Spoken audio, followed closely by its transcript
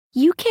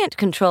You can't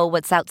control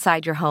what's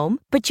outside your home,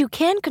 but you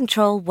can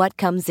control what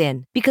comes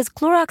in. Because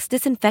Clorox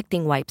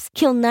disinfecting wipes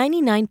kill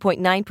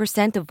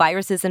 99.9% of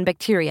viruses and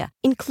bacteria,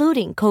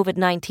 including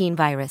COVID-19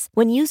 virus,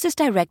 when used as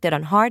directed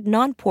on hard,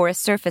 non-porous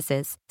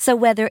surfaces. So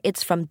whether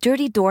it's from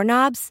dirty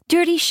doorknobs,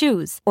 dirty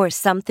shoes, or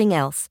something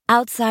else,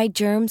 outside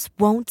germs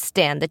won't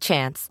stand a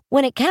chance.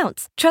 When it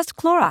counts, trust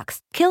Clorox.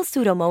 Kill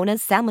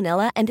Pseudomonas,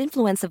 Salmonella, and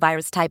influenza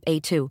virus type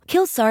A2.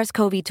 Kill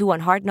SARS-CoV-2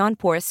 on hard,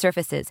 non-porous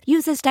surfaces.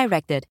 Use as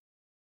directed.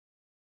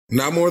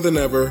 Now more than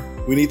ever,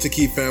 we need to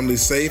keep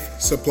families safe,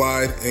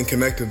 supplied, and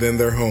connected in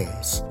their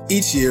homes.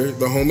 Each year,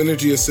 the Home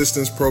Energy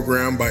Assistance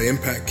Program by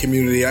Impact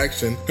Community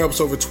Action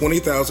helps over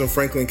 20,000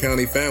 Franklin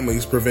County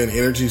families prevent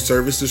energy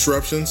service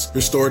disruptions,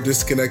 restore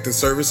disconnected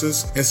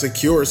services, and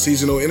secure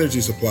seasonal energy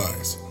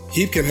supplies.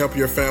 HEAP can help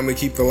your family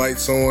keep the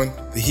lights on,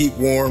 the heat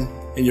warm,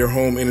 and your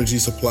home energy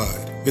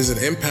supplied. Visit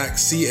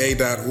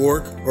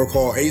impactca.org or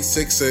call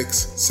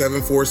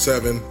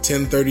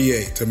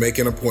 866-747-1038 to make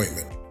an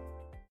appointment.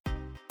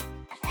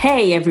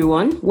 Hey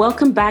everyone,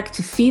 welcome back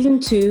to Season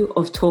 2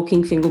 of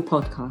Talking Single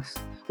Podcast,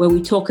 where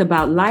we talk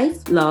about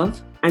life, love,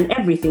 and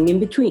everything in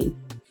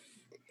between.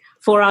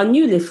 For our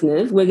new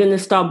listeners, we're going to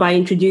start by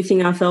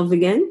introducing ourselves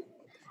again.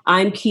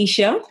 I'm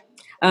Keysha.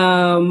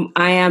 I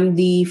am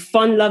the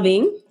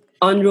fun-loving,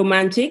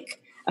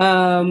 unromantic,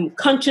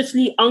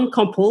 consciously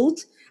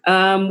uncoupled,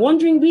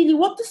 wondering really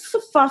what this is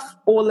the fuss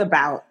all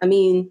about. I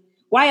mean,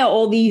 why are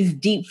all these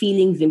deep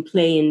feelings in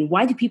play and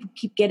why do people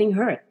keep getting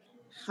hurt?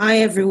 Hi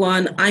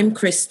everyone, I'm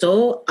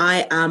Crystal.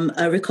 I am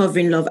a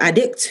recovering love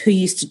addict who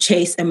used to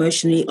chase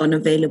emotionally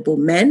unavailable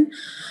men,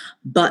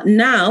 but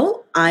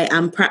now I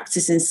am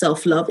practicing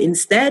self-love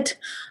instead.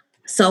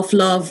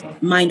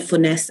 Self-love,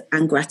 mindfulness,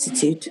 and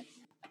gratitude.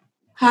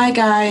 Hi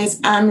guys,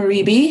 I'm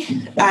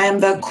Ribi. I am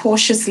the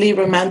cautiously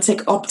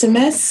romantic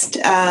optimist,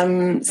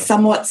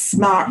 somewhat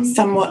smart,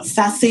 somewhat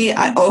sassy.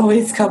 I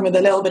always come with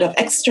a little bit of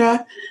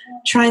extra,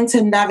 trying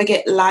to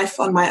navigate life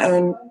on my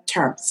own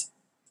terms.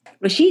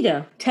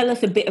 Rasheeda, tell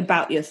us a bit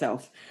about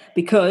yourself,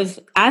 because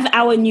as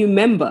our new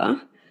member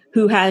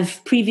who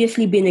has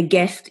previously been a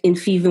guest in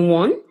Season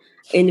 1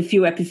 in a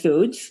few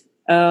episodes,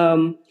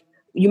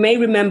 you may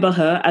remember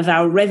her as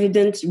our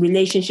resident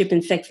relationship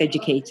and sex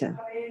educator.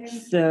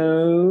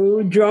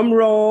 So, drum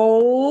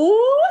roll.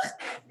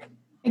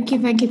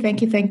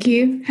 Thank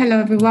you. Hello,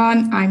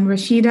 everyone. I'm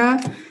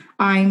Rasheeda.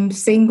 I'm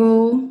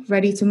single,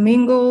 ready to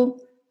mingle.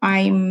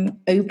 I'm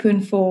open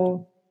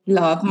for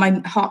love.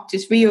 My heart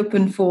just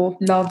reopened for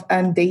love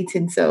and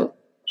dating. So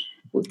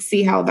we'll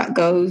see how that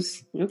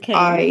goes. Okay.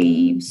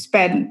 I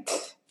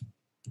spent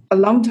a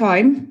long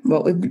time,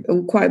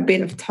 quite a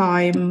bit of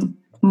time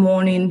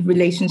mourning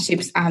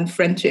relationships and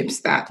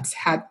friendships that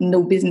had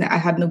no business. I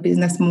had no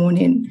business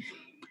mourning.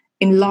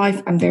 In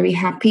life, I'm very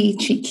happy,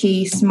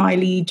 cheeky,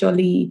 smiley,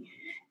 jolly.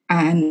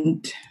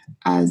 And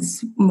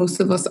as most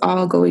of us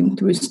are going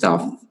through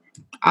stuff,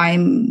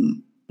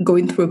 I'm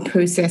going through a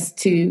process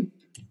to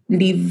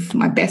live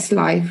my best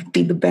life,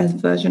 be the best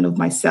version of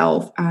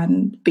myself,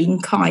 and being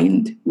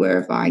kind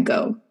wherever I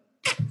go.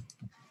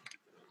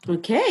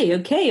 Okay.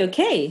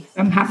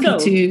 I'm happy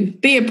to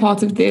be a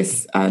part of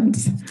this and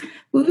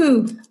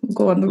woohoo,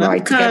 go on the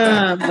ride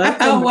together.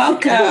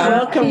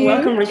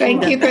 Welcome, Rasheeda.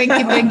 Thank you.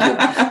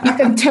 You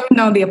can tone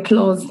down the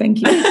applause.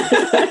 Thank you.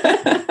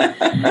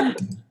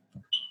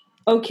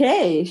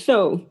 Okay,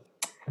 so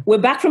we're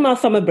back from our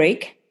summer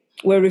break.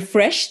 We're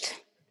refreshed,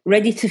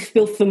 ready to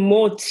spill some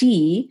more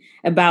tea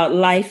about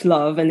life,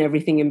 love, and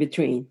everything in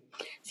between.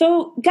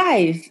 So,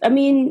 guys, I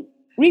mean,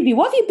 Ribi,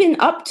 what have you been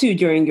up to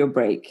during your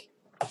break?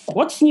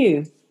 What's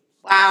new?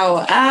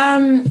 Wow.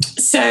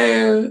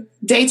 So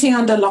dating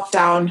under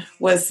lockdown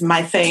was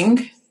my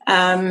thing.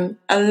 A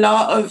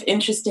lot of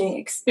interesting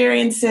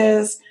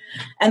experiences,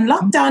 and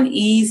lockdown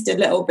eased a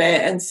little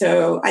bit. And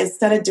so I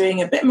started doing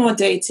a bit more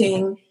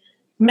dating,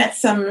 met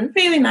some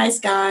really nice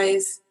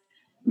guys,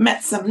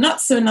 met some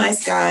not so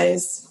nice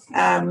guys.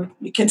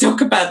 We can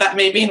talk about that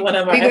maybe in one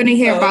of our We're going to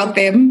hear about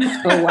them.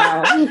 Oh,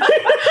 wow.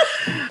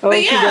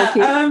 But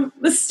yeah,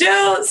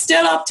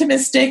 still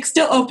optimistic,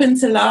 still open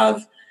to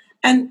love.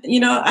 And,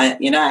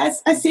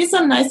 I see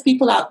some nice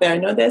people out there.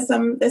 There's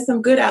some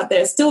good out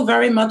there. Still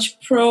very much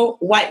pro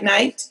white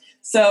knight.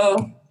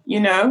 So,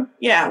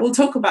 we'll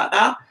talk about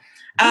that.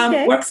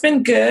 Okay. Work's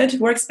been good.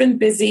 Work's been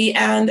busy.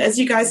 And as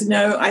you guys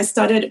know, I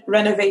started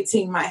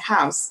renovating my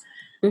house.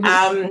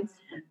 Mm-hmm.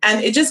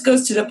 And it just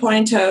goes to the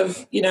point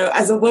of,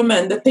 as a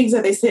woman, the things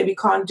that they say we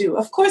can't do.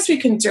 Of course we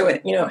can do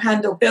it.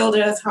 Handle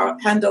builders,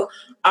 handle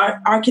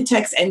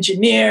architects,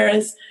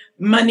 engineers,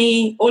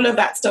 money, all of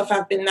that stuff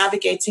I've been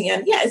navigating.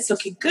 And yeah, it's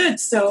looking good.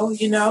 So,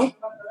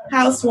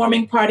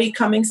 housewarming party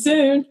coming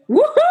soon.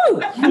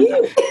 Woohoo!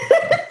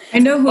 I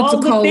know who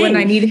to call when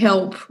I need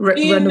help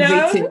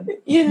renovating.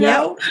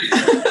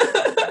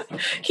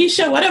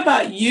 Keysha, what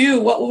about you?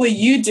 What were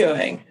you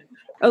doing?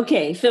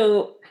 Okay,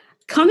 so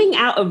coming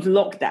out of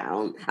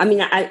lockdown, I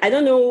mean, I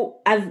don't know,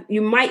 as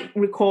you might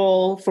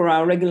recall for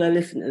our regular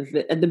listeners,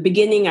 at the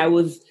beginning I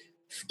was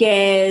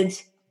scared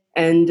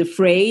and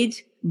afraid,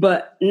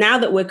 but now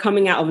that we're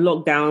coming out of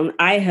lockdown,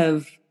 I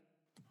have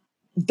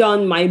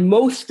done my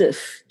mostest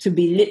to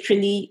be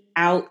literally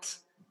out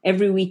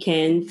every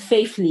weekend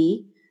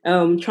safely,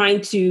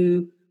 trying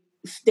to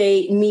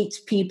meet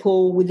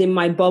people within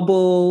my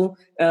bubble,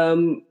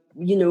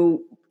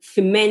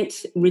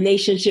 cement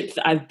relationships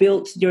that I've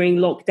built during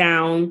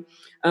lockdown,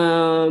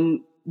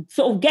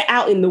 sort of get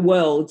out in the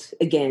world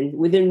again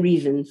within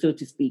reason, so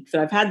to speak.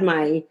 So I've had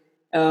my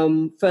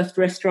first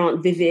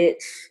restaurant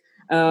visits,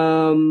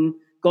 gone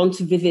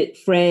to visit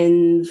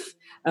friends.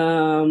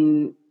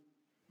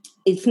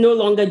 It's no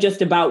longer just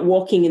about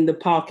walking in the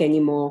park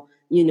anymore.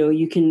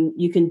 You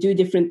can do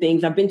different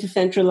things. I've been to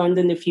Central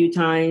London a few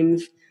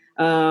times.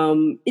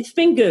 It's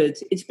been good.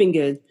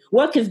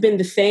 Work has been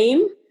the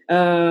same.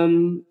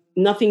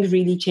 Nothing's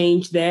really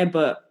changed there,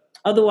 but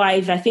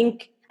otherwise, I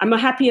think I'm a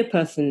happier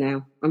person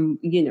now.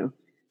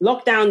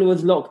 Lockdown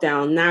was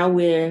lockdown. Now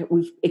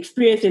we've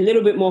experienced a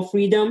little bit more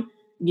freedom.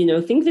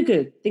 Things are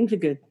good.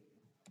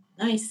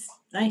 Nice.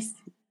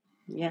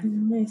 Yeah.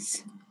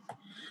 Nice.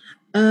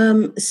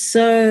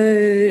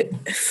 So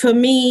for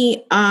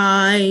me,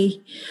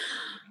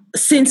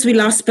 since we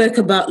last spoke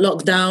about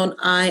lockdown,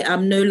 I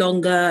am no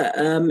longer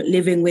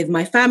living with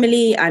my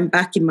family. I'm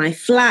back in my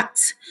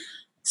flat.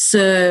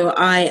 So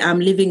I am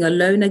living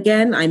alone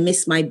again. I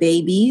miss my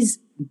babies,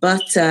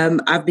 but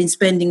I've been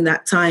spending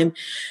that time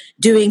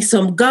doing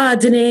some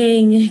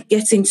gardening,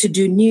 getting to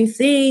do new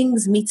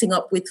things, meeting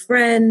up with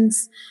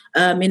friends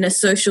in a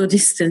social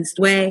distanced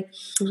way.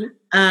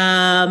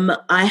 Mm-hmm.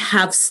 I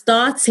have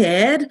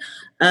started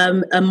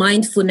a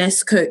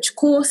mindfulness coach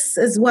course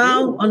as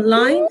well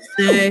online.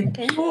 So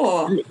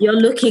you're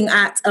looking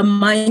at a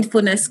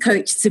mindfulness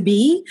coach to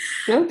be.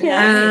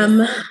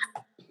 Okay.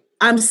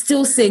 I'm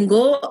still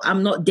single.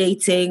 I'm not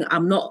dating.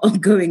 I'm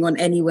not going on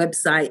any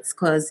websites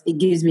because it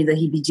gives me the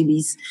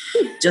heebie-jeebies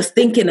just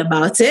thinking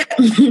about it.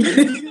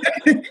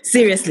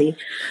 Seriously.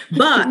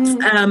 But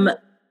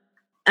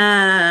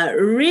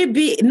Keysha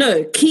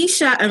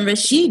and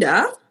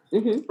Rasheeda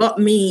got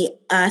me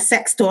a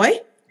sex toy.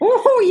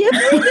 Oh, yes,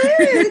 we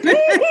did.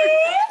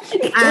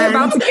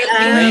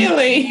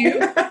 Really?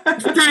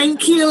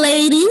 Thank you,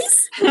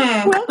 ladies.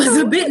 I was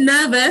a bit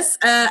nervous.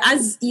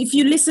 As if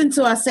you listen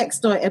to our sex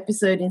toy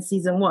episode in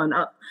season 1,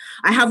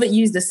 I haven't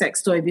used a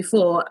sex toy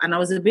before, and I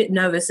was a bit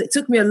nervous. It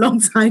took me a long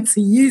time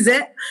to use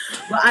it,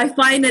 but I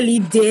finally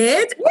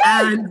did.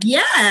 And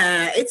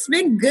it's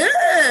been good.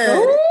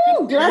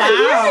 Oh,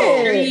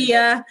 Very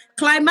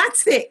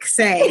climatic,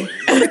 say.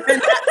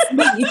 That's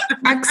me.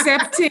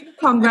 Accepting.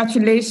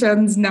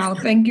 Congratulations now.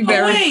 Thank you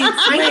very much.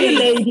 Thank you,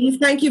 ladies.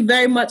 Thank you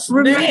very much.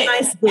 Very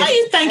nice. Why are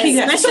you thanking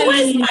them? So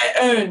where's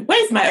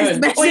my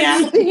own?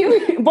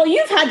 But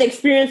you've had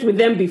experience with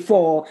them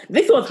before.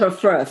 This was her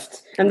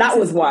first, and that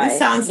was why. This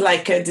sounds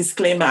like a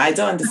disclaimer. I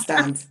don't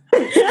understand.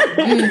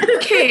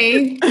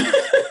 Okay.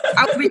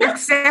 I'll be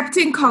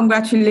accepting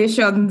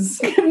congratulations.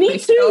 Me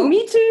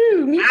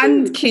too.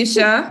 And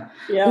Keysha.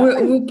 Yeah.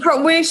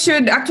 We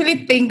should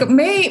actually think,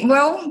 maybe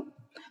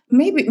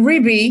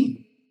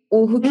Ribi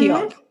will hook you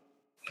up.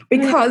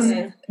 Because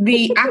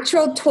the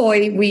actual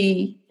toy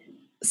we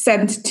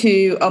sent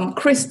to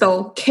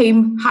Crystal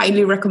came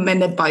highly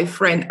recommended by a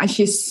friend, and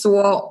she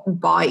swore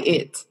by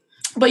it.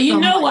 But you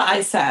know what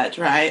I said,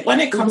 right? When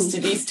it comes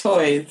to these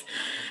toys,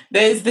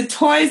 there's the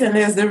toys and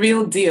there's the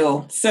real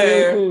deal.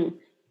 So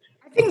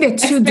I think they're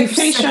two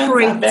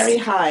separate. Are very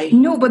high.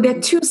 No, but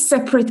they're two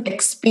separate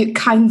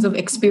kinds of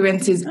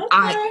experiences.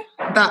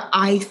 That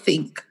I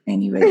think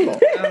anyway.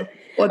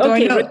 What do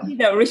I know?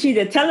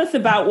 Rasheeda, tell us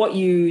about what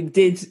you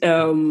did.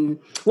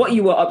 What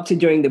you were up to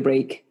during the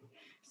break.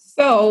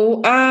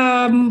 So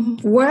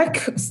work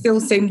still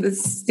stayed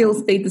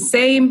the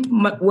same.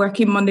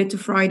 Working Monday to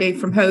Friday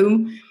from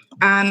home.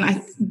 And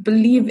I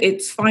believe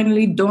it's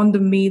finally dawned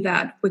on me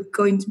that we're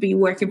going to be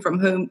working from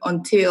home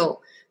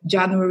until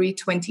January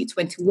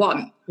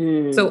 2021.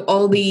 So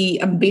all the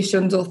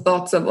ambitions or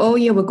thoughts of,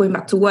 we're going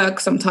back to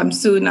work sometime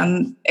soon,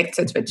 and et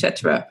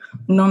cetera,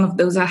 none of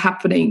those are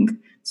happening.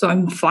 So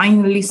I'm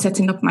finally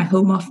setting up my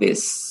home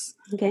office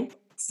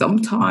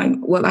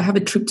sometime. Well, I have a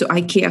trip to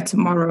IKEA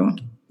tomorrow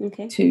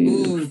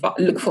to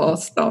look for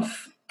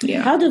stuff.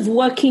 Yeah. How does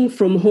working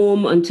from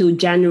home until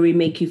January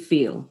make you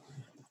feel?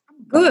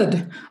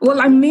 Good. Well,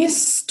 I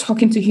miss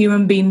talking to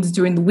human beings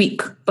during the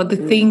week. But the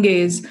thing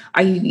is,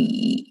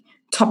 I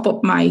top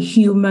up my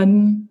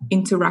human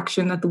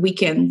interaction at the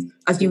weekend.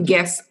 As you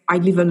guess, I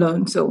live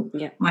alone. So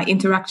my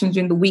interactions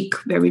during the week,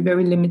 very,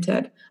 very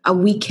limited. At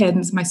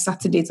weekends, my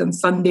Saturdays and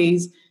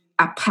Sundays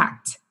are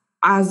packed.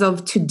 As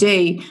of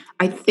today,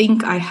 I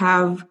think I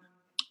have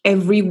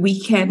every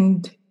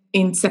weekend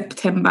in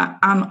September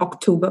and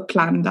October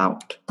planned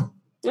out.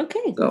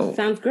 Okay,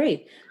 sounds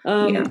great.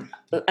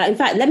 In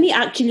fact, let me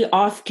actually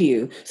ask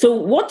you. So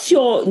what's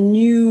your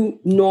new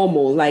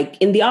normal? Like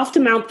in the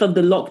aftermath of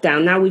the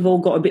lockdown, now we've all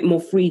got a bit more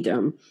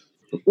freedom.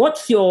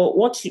 What's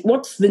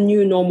the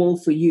new normal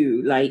for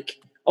you? Like,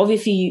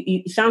 obviously,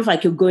 it sounds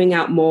like you're going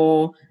out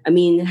more. I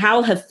mean,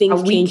 how have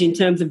things changed in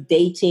terms of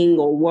dating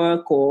or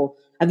work, or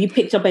have you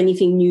picked up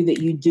anything new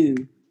that you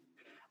do?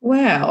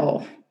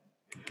 Well,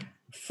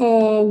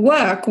 For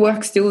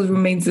work still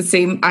remains the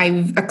same.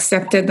 I've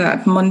accepted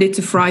that Monday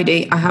to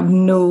Friday, I have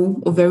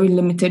no or very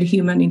limited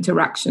human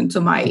interaction. So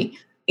my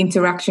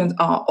interactions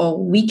are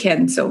all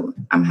weekend. So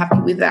I'm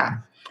happy with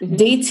that. Mm-hmm.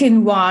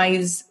 Dating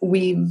wise,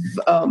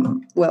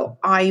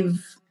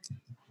 I've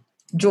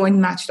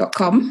joined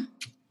Match.com.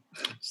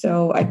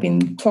 So I've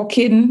been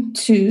talking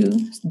to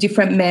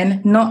different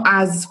men, not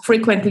as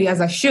frequently as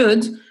I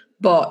should,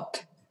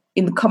 but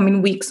in the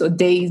coming weeks or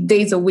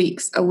days or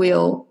weeks, I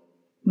will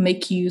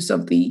make use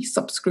of the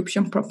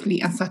subscription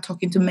properly and start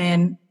talking to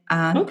men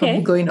and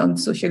probably going on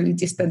socially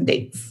distant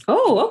dates.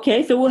 Oh,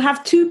 okay. So we'll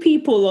have 2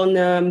 people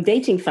on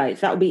dating sites.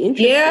 That would be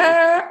interesting.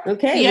 Yeah.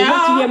 Okay. Yeah. We'd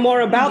love to hear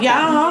more about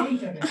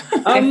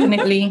that.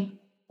 Definitely.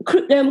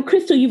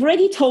 Crystal, you've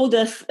already told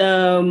us,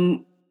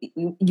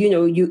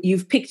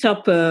 you've picked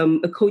up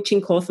a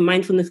coaching course, a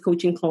mindfulness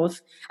coaching course.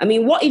 I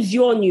mean, what is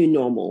your new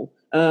normal?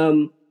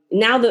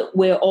 Now that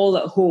we're all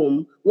at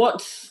home,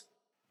 what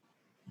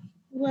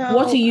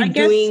are you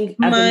doing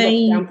as a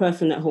lockdown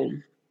person at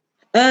home?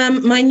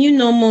 My new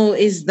normal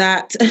is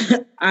that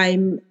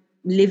I'm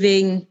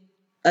living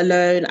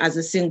alone as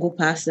a single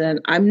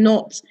person.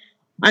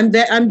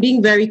 I'm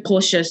being very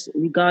cautious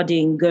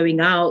regarding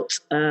going out.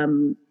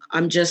 I'm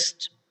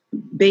just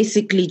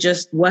basically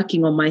just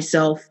working on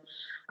myself.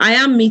 I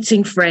am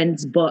meeting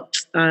friends, but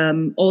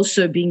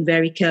also being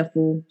very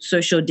careful,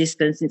 social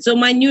distancing. So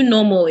my new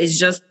normal is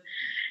just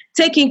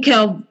taking care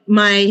of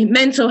my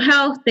mental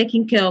health,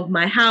 taking care of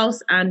my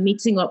house, and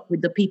meeting up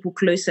with the people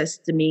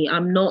closest to me.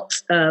 I'm not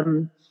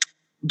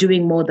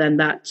doing more than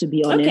that, to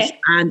be honest. Okay.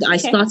 And I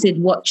started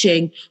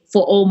watching,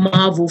 for all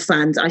Marvel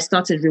fans, I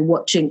started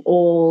rewatching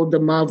all the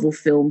Marvel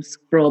films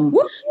from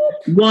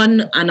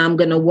 1, and I'm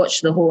going to watch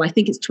the whole, I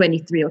think it's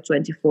 23 or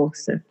 24.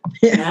 So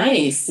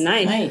Nice.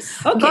 Okay.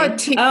 Got a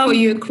tip for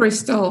you,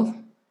 Crystal.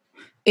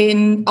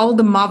 In all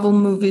the Marvel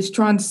movies,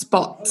 try and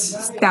spot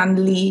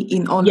Stan Lee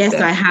in all of them.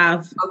 Yes, I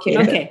have. Okay.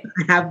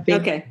 I have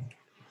been. Okay.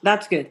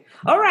 That's good.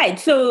 All right.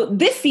 So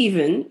this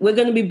season, we're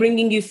going to be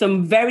bringing you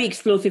some very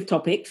explosive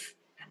topics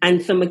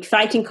and some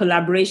exciting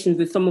collaborations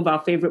with some of our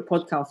favorite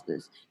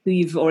podcasters who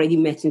you've already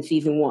met in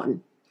season 1.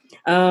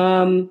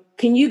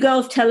 Can you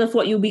girls tell us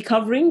what you'll be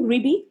covering,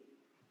 Ribi?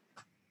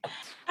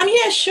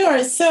 Yeah,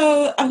 sure.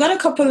 So I've got a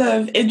couple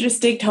of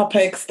interesting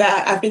topics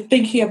that I've been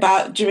thinking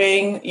about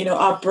during,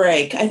 our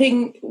break. I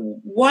think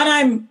one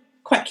I'm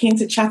quite keen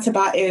to chat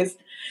about is,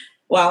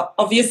 well,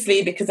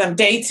 obviously because I'm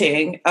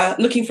dating,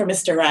 looking for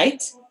Mr.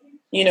 Right,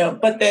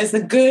 but there's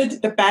the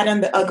good, the bad,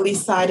 and the ugly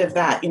side of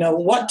that.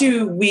 What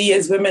do we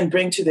as women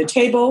bring to the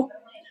table?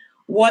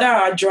 What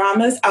are our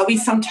dramas? Are we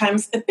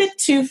sometimes a bit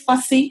too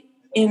fussy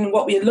in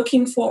what we're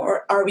looking for,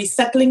 or are we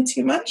settling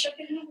too much?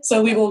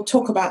 So we will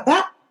talk about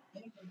that.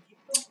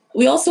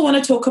 We also want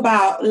to talk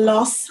about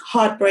loss,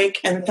 heartbreak,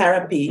 and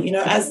therapy.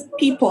 As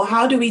people,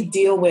 how do we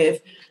deal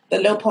with the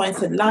low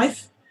points in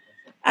life?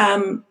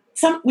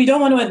 We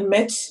don't want to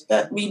admit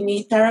that we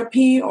need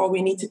therapy or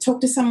we need to talk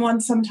to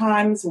someone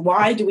sometimes.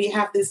 Why do we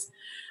have this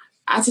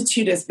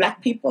attitude as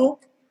Black people?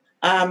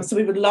 So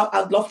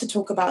I'd love to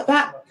talk about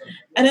that.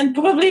 And then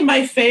probably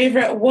my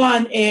favorite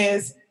one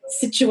is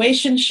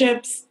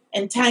situationships,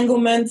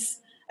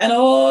 entanglements, and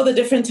all the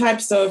different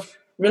types of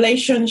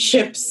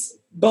relationships,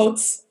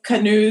 boats,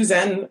 canoes,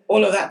 and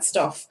all of that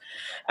stuff.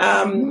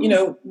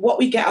 What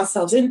we get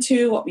ourselves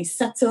into, what we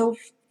settle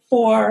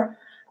for.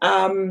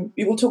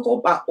 We will talk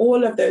about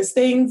all of those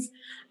things.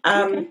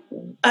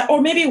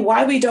 Or maybe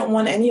why we don't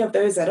want any of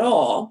those at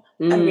all.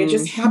 And we're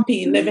just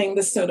happy living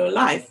the solo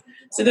life.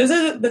 So those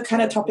are the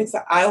kind of topics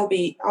that I'll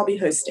be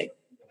hosting.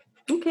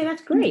 Okay,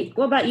 that's great.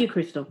 What about you,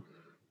 Crystal?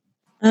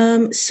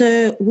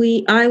 So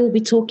I will be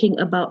talking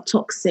about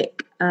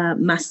toxic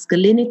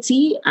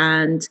masculinity,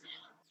 and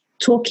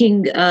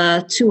talking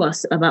to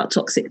us about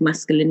toxic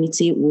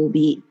masculinity will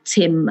be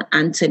Tim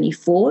Anthony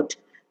Ford,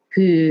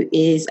 who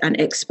is an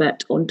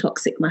expert on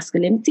toxic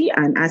masculinity.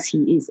 And as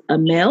he is a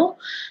male,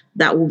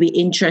 that will be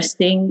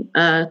interesting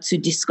to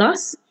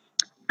discuss.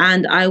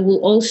 And I will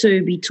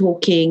also be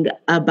talking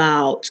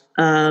about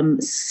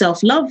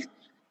self-love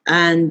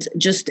and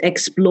just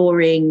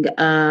exploring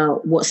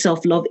what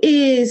self-love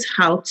is,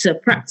 how to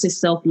practice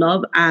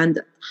self-love.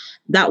 And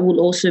that will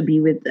also be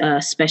with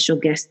special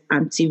guest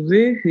Auntie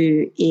Rue,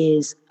 who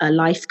is a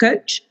life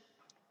coach.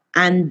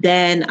 And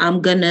then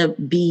I'm going to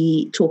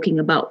be talking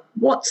about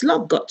what's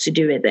love got to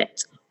do with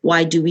it?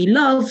 Why do we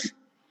love?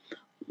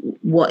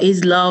 What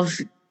is love?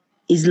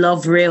 Is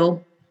love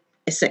real?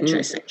 Etc.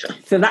 etc.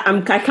 So that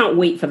I can't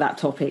wait for that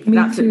topic.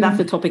 That's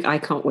a topic I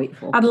can't wait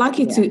for. I'd like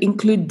you to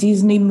include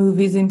Disney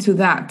movies into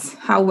that.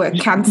 How we're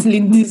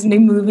cancelling Disney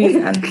movies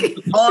and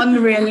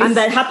unrealistic. And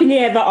then Happily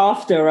Ever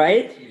After,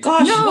 right?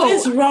 Gosh, what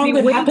is wrong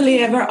with Happily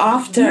Ever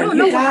After?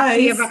 No,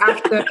 Happily Ever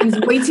After is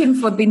waiting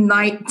for the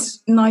knight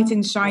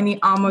in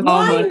shiny armor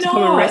to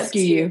come and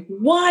rescue you.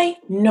 Why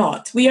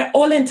not? We are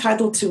all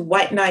entitled to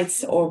white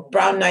knights or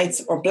brown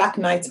knights or black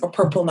knights or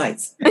purple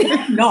knights.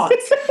 Not.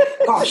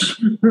 Gosh.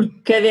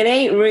 Because it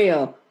ain't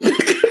real.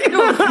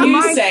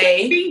 You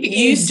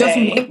say. Just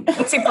waiting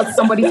for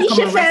somebody to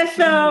come and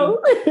rescue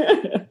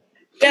you.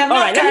 They have All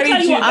not right, let me tell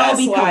carried you you. what I'll That's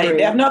be why. covering.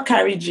 They have not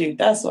carried you.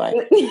 That's why.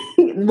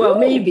 Well,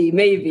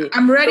 maybe.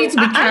 I'm ready to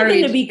be I'm going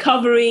carried. to be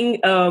covering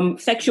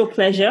sexual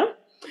pleasure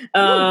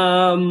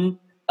from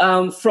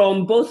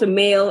both a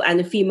male and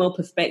a female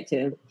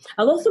perspective.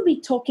 I'll also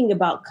be talking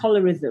about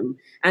colorism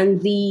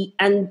and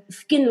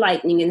skin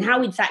lightening and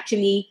how it's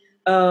actually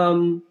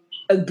a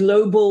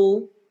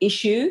global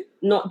issue,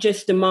 not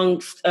just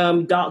amongst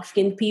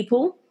dark-skinned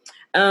people.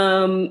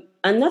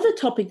 Another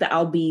topic that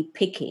I'll be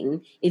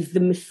picking is the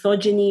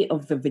misogyny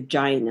of the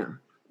vagina.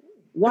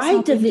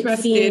 Why does it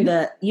seem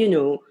that,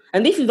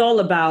 and this is all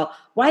about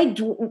why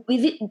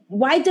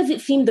does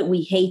it seem that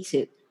we hate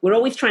it? We're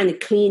always trying to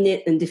clean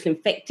it and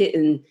disinfect it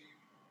and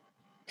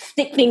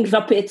stick things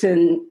up it,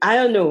 and I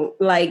don't know,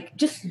 like,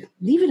 just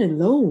leave it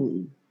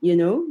alone,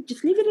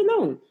 just leave it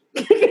alone.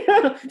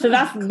 So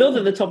those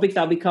are the topics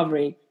I'll be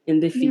covering in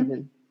this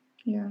season.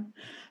 Yeah.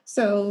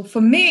 So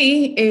for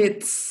me,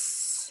 it's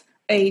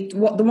the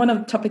one of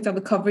the topics I'll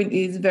be covering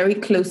is very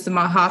close to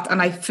my heart, and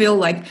I feel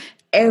like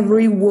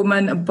every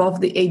woman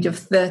above the age of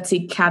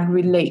 30 can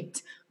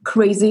relate.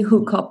 Crazy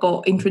hookup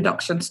or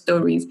introduction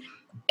stories.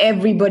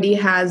 Everybody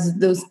has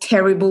those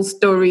terrible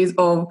stories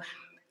of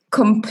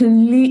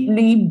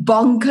completely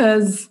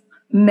bonkers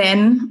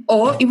men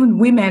or even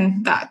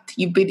women that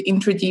you've been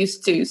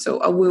introduced to.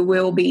 So we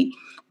will be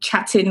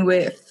chatting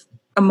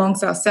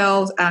amongst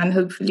ourselves, and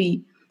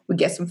hopefully we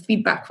get some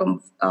feedback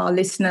from our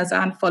listeners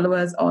and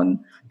followers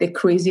on the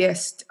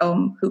craziest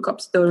hookup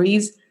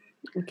stories.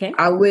 Okay.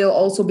 I will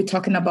also be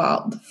talking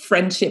about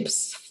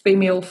friendships,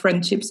 female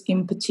friendships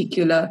in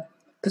particular,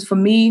 because for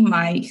me,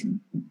 my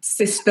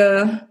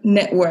sister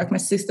network, my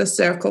sister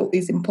circle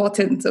is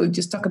important. So we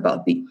just talk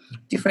about the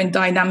different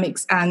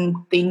dynamics and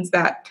things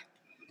that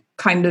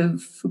kind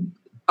of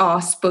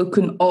are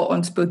spoken or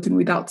unspoken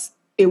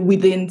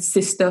within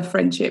sister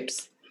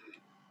friendships.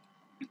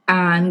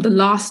 And the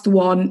last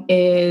one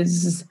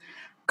is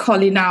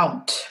calling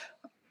out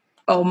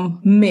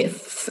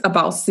myths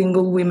about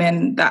single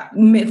women,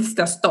 myths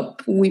that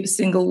stop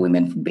single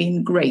women from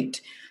being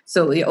great.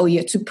 So,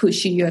 you're too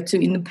pushy, you're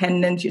too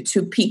independent, you're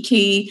too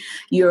picky,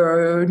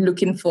 you're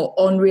looking for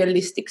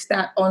unrealistic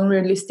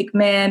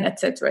men,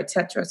 etc.,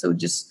 etc. So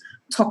just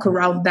talk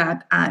around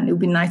that, and it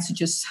would be nice to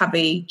just have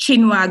a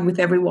chinwag with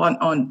everyone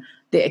on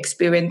their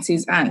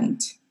experiences,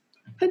 and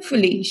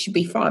hopefully it should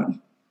be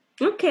fun.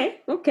 Okay.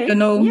 I don't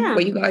know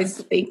what you guys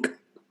think.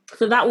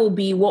 So that will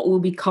be what we'll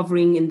be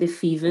covering in this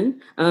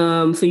season.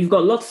 So you've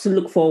got lots to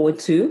look forward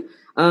to.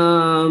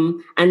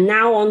 And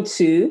now on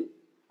to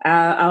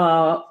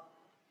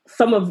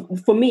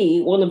for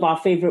me, one of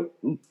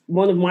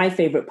my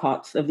favorite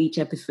parts of each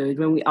episode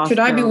when we ask. Should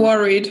I be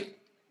worried?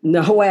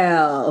 No,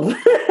 well,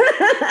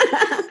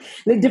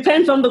 it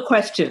depends on the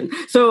question.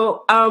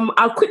 So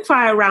our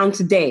quickfire round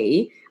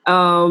today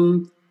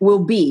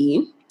will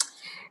be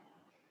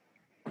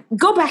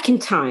go back in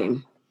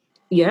time.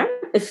 Yeah.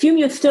 Assume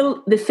you're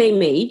still the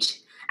same age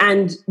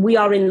and we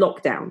are in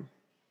lockdown.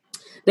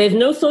 There's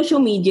no social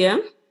media.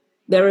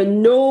 There are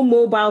no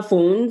mobile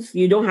phones.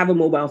 You don't have a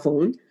mobile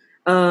phone.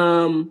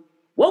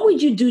 What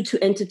would you do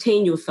to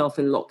entertain yourself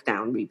in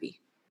lockdown, Ribi?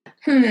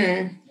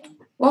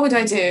 What would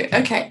I do?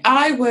 Okay,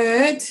 I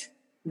would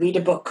read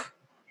a book.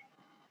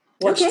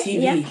 Watch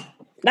TV. Yeah.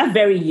 That's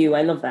very you.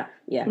 I love that.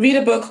 Yeah. Read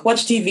a book,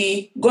 watch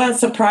TV, go and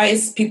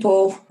surprise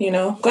people,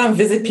 go and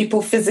visit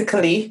people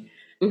physically.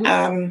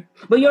 Mm-hmm.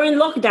 But you're in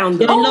lockdown,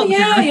 though.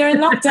 You're in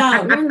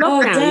lockdown. You're in lockdown.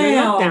 Oh, damn. You're in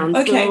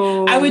lockdown. Okay,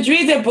 so... I would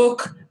read a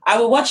book. I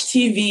will watch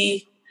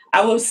TV.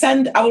 I will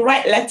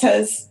write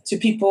letters to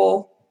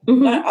people.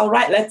 Mm-hmm. I'll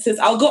write letters.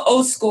 I'll go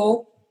old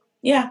school.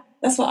 Yeah,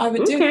 that's what I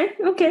would do.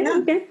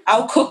 Okay.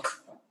 I'll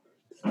cook.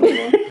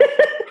 Okay.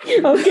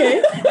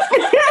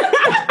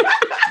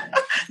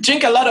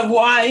 Drink a lot of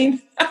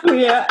wine.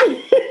 Yeah.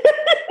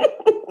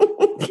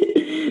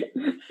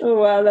 Oh,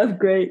 wow, that's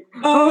great.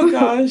 Oh,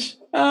 gosh.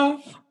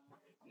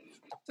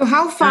 So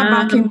how far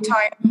back in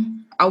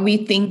time are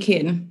we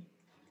thinking?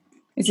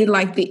 Is it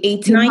like the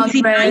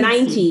 1800s?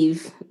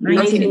 90s.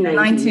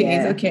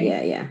 1990s,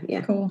 okay.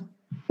 Yeah. Cool.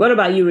 What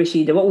about you,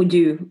 Rasheeda? What would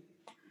you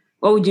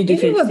do to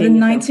it was the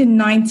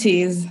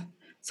 1990s.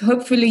 So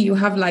hopefully you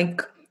have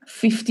like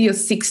 50 or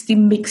 60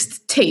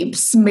 mixed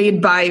tapes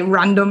made by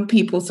random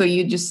people. So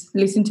you just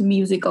listen to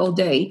music all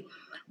day.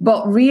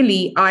 But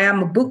really, I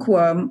am a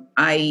bookworm.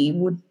 I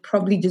would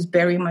probably just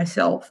bury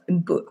myself in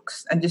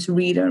books and just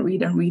read and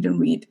read and read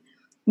and read,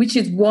 which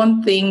is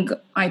one thing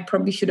I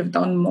probably should have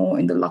done more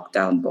in the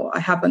lockdown, but I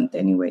haven't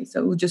anyway.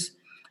 So we'll just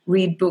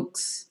read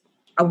books.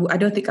 I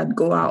don't think I'd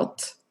go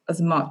out as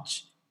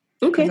much.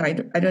 Okay. I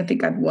don't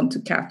think I'd want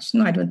to catch.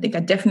 No, I don't think. I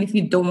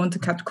definitely don't want to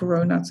catch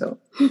corona. So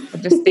I'll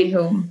just stay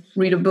home,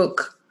 read a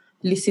book,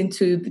 listen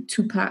to the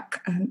Tupac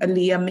and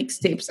Aaliyah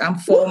mixtapes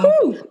and form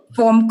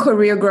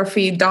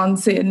choreography,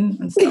 dancing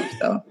and stuff.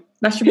 So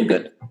that should be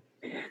good.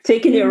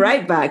 Taking it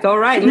right back. All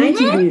right.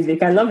 90s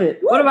music. I love it.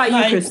 What about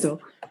you, Crystal?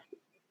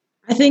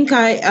 I think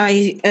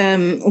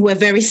we're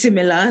very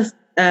similar.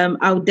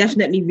 I'll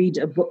definitely read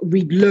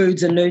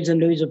loads and loads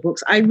and loads of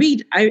books. I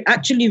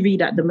actually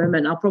read at the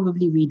moment. I'll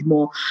probably read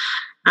more.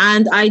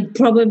 And I'd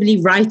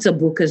probably write a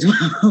book as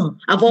well.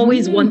 I've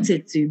always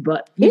wanted to,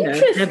 but never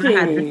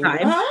had the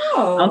time.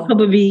 Oh. I'll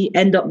probably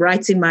end up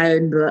writing my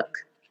own book.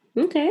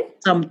 Okay.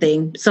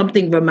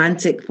 Something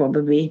romantic,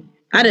 probably.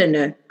 I don't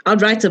know. I'll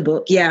write a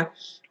book. Yeah,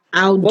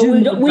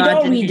 We'd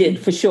all read it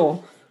for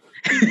sure.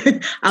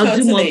 I'll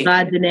do more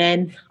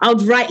gardening. I'll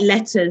write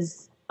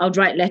letters.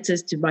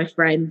 To my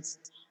friends.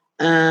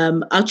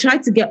 I'll try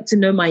to get to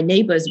know my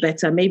neighbors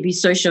better. Maybe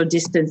social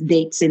distance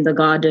dates in the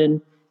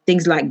garden,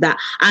 things like that.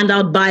 And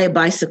I'll buy a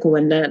bicycle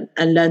and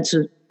learn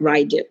to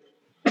ride it.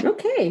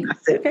 Okay.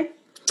 That's it. Okay.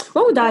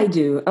 What would I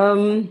do?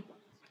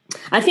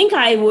 I think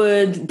I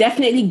would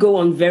definitely go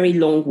on very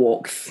long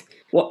walks.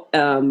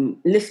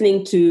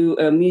 Listening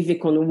to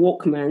music on a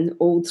Walkman,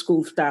 old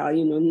school style,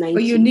 90s.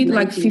 But you need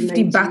like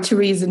 50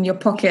 batteries in your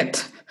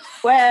pocket.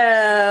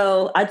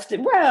 Well,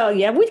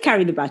 we'd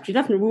carry the battery.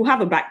 Definitely, we'll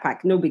have a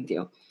backpack. No big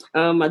deal.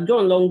 I'd go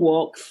on long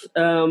walks.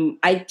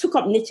 I took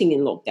up knitting in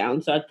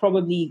lockdown, so I'd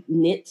probably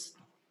knit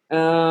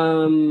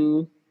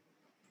and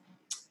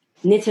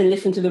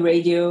listen to the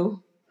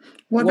radio.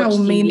 What that will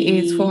mean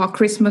is for our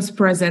Christmas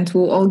present,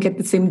 we'll all get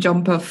the same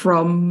jumper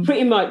from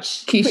pretty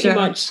much Keysha. Pretty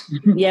much.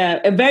 Yeah,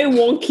 a very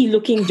wonky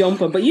looking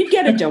jumper, but you'd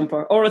get a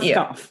jumper or a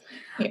scarf.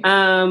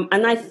 Yeah.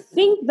 And I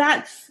think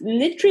that's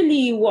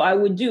literally what I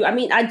would do. I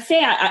mean, I'd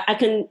say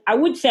I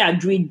would say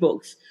I'd read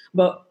books,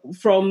 but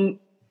from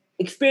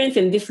experience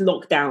in this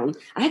lockdown,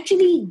 I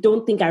actually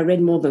don't think I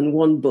read more than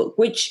one book,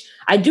 which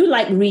I do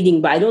like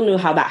reading, but I don't know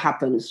how that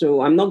happens.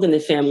 So I'm not going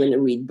to say I'm going to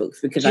read books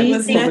because I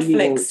probably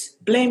Netflix.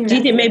 Blame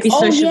Netflix. It maybe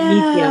social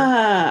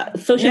media.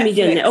 Social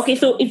media. Okay,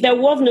 so if there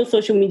was no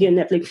social media on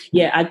Netflix,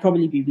 I'd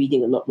probably be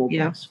reading a lot more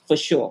books for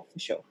sure.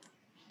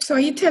 So are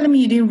you telling me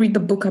you didn't read the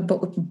book I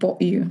bought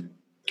you?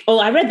 Oh,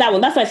 I read that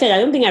one. That's why I said I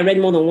don't think I read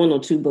more than one or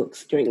two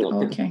books during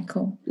lockdown. Okay,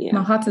 cool. Yeah.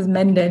 My heart is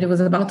mended. It was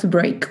about to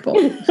break, but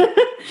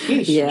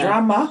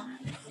drama.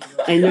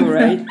 I know,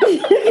 right?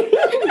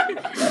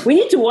 We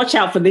need to watch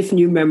out for this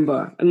new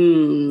member. I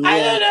don't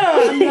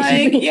know. I'm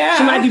like,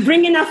 she might be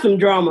bringing us some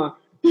drama.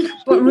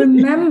 But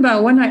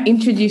remember, when I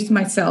introduced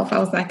myself, I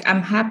was like,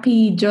 I'm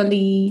happy,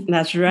 jolly.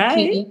 That's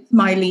right.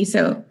 Smiley.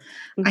 So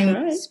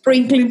I'm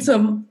sprinkling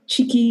some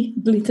cheeky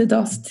glitter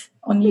dust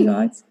on you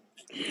guys.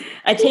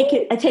 I take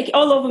it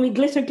all over me.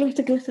 Glitter,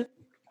 glitter, glitter.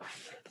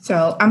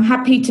 So I'm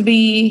happy to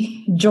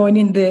be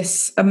joining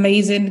this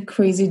amazing,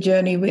 crazy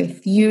journey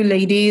with you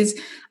ladies.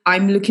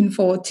 I'm looking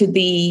forward to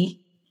the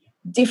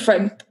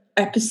different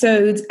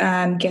episodes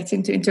and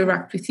getting to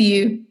interact with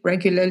you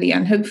regularly,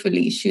 and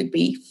hopefully it should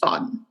be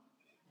fun.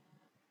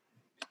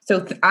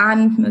 So,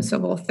 and most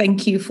of all,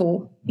 thank you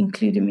for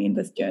including me in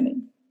this journey.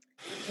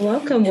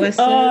 Welcome,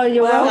 Wesley. Oh,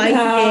 you're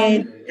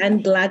welcome.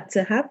 And glad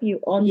to have you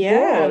on board.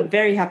 Yeah,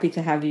 very happy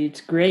to have you.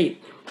 It's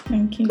great.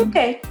 Thank you.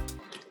 Okay.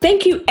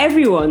 Thank you,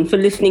 everyone, for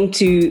listening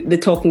to the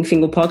Talking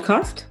Single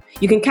podcast.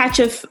 You can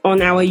catch us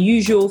on our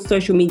usual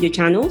social media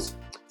channels,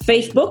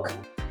 Facebook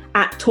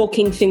at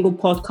Talking Single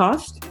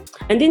Podcast,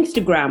 and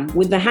Instagram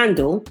with the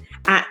handle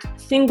at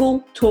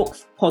Single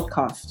Talks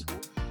Podcast.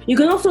 You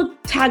can also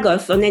tag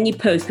us on any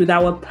post with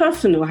our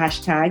personal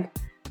hashtag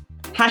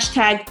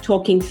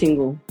Talking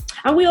Single.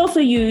 And we also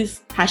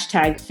use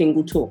hashtag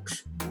Single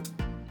Talks.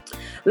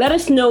 Let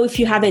us know if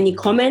you have any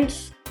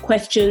comments,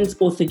 questions,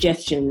 or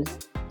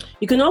suggestions.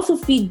 You can also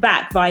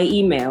feedback via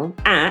email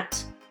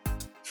at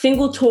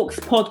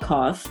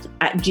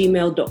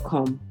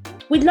singletalkspodcast@gmail.com.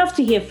 We'd love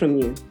to hear from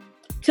you.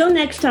 Till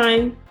next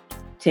time,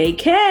 take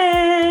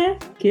care.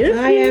 Kisses.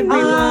 Bye,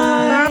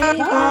 everyone.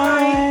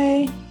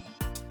 Bye.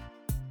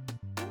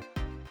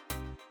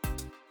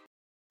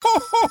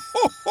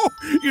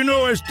 You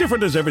know, as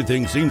different as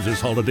everything seems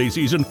this holiday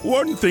season,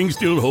 one thing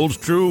still holds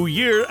true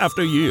year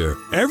after year.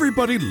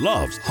 Everybody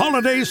loves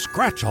holiday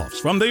scratch-offs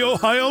from the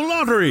Ohio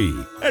Lottery.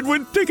 And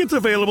with tickets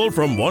available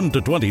from $1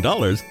 to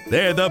 $20,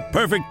 they're the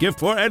perfect gift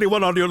for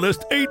anyone on your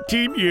list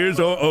 18 years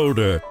or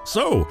older.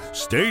 So,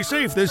 stay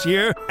safe this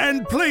year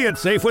and play it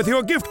safe with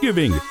your gift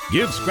giving.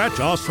 Give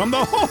scratch-offs from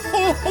the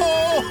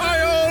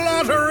Ohio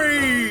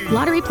Lottery!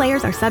 Lottery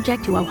players are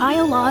subject to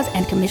Ohio laws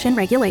and commission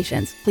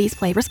regulations. Please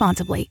play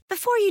responsibly.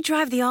 Before you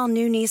drive the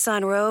all-new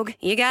Nissan Rogue,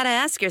 you gotta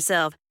ask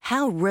yourself,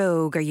 how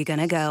rogue are you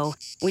gonna go?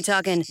 We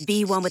talking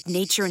be one with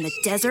nature in the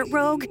desert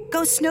rogue?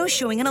 Go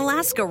snowshoeing in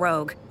Alaska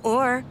rogue?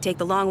 Or take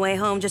the long way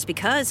home just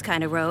because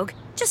kind of rogue?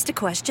 Just a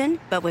question,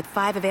 but with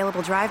 5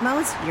 available drive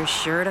modes, you're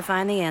sure to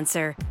find the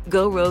answer.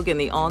 Go rogue in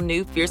the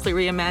all-new, fiercely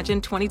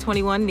reimagined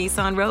 2021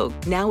 Nissan Rogue,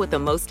 now with the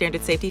most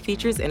standard safety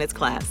features in its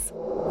class.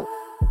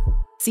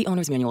 See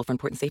Owner's Manual for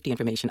important safety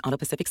information. Auto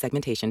Pacific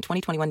segmentation.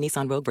 2021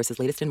 Nissan Rogue versus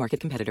latest in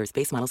market competitors.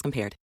 Base models compared.